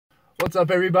What's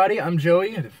up, everybody? I'm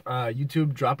Joey.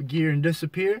 YouTube, drop a gear and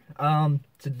disappear.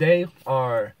 Today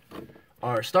our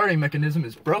starting mechanism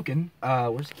is broken.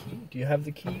 Where's the key? Do you have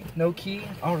the key? No key?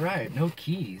 All right, no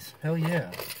keys. Hell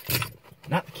yeah.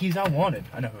 Not the keys I wanted.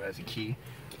 I know who has a key.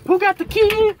 Who got the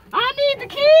key? I need the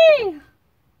key.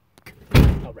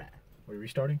 All right. Are we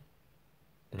restarting?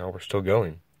 No, we're still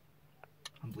going.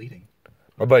 I'm bleeding.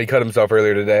 My buddy cut himself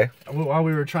earlier today. While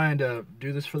we were trying to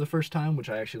do this for the first time,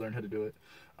 which I actually learned how to do it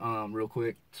real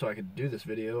quick so I could do this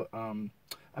video,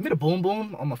 I made a boom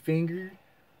boom on my finger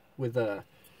with a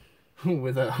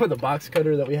box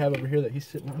cutter that we have over here that he's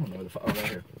sitting on. I don't know where the fuck. Oh, right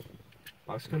here.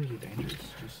 Box cutters are dangerous.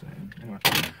 Just saying. Anyway.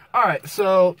 All right,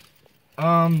 so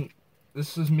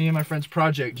this is me and my friend's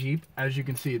project Jeep. As you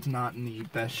can see, it's not in the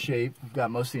best shape. We've got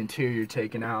most of the interior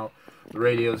taken out. The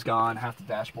radio's gone. Half the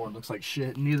dashboard looks like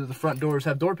shit. Neither of the front doors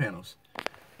have door panels.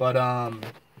 But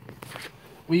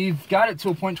we've got it to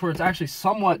a point where it's actually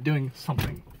somewhat doing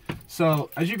something. So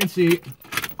as you can see,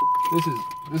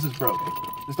 this is broken.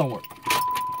 This don't work.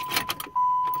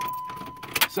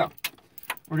 So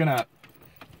we're gonna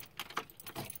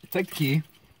take the key.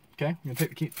 Okay, I'm gonna take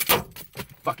the key.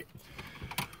 Fuck it.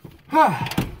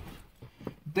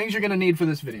 Things you're gonna need for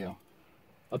this video: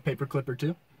 a paper clip or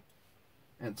two,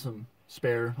 and some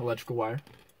spare electrical wire,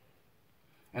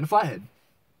 and a flathead,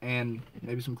 and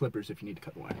maybe some clippers if you need to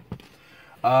cut the wire.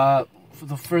 For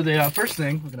the first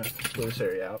thing, we're gonna clear this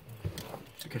area out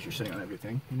because you're sitting on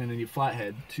everything. And then I need a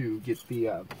flathead to get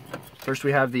the. First,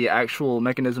 we have the actual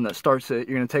mechanism that starts it.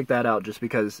 You're gonna take that out just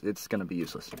because it's gonna be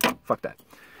useless. Fuck that.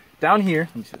 Down here,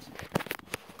 let me see this.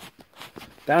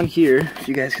 Down here, if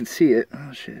you guys can see it,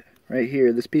 oh shit, right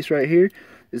here, this piece right here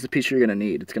is the piece you're gonna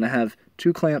need. It's gonna have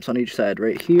two clamps on each side,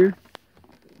 right here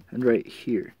and right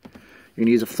here. You're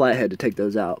gonna use a flathead to take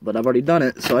those out, but I've already done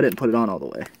it, so I didn't put it on all the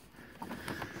way.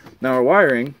 Now our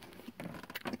wiring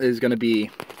is gonna be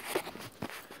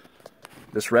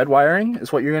this red wiring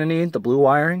is what you're gonna need, the blue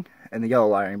wiring and the yellow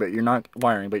wiring, but you're not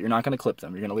gonna clip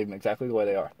them. You're gonna leave them exactly the way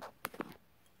they are.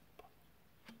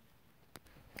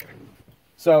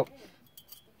 So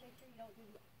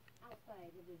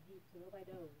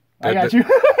I got you.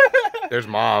 There's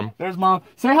Mom. There's Mom.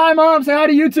 Say hi, Mom. Say hi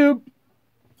to YouTube.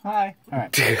 Hi. All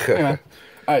right. Anyway.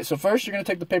 All right, so first you're going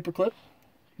to take the paper clip.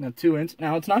 Now 2 inch.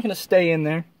 Now it's not going to stay in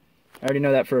there. I already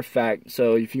know that for a fact.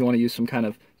 So if you want to use some kind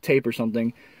of tape or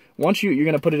something, once you're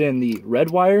going to put it in the red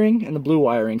wiring and the blue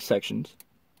wiring sections.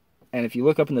 And if you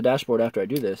look up in the dashboard after I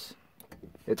do this,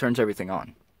 it turns everything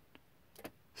on.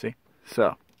 See? So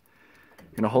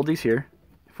you're going to hold these here.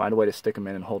 Find a way to stick them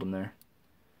in and hold them there.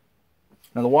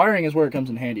 Now the wiring is where it comes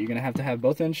in handy. You're going to have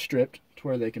both ends stripped to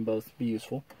where they can both be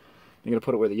useful. You're going to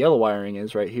put it where the yellow wiring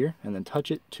is right here, and then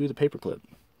touch it to the paper clip,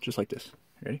 just like this.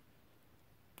 Ready?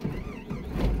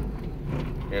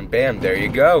 And bam, there you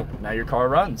go. Now your car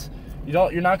runs.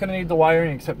 You're not going to need the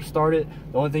wiring except to start it.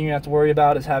 The only thing you have to worry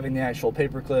about is having the actual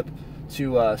paper clip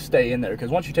to stay in there,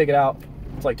 because once you take it out,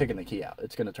 it's like taking the key out.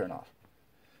 It's going to turn off.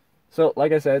 So,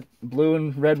 like I said, blue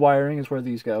and red wiring is where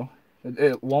these go.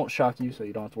 It won't shock you, so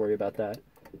you don't have to worry about that.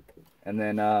 And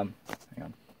then, hang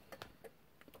on.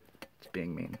 It's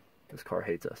being mean. This car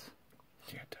hates us.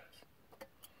 Yeah, it does.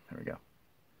 There we go.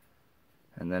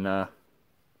 And then,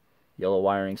 yellow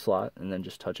wiring slot, and then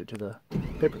just touch it to the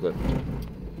paperclip.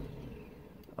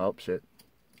 Oh, shit.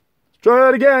 Let's try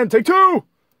it again. Take two!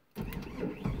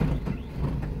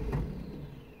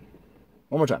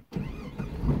 One more time.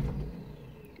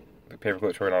 The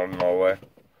paperclip's right on all the way.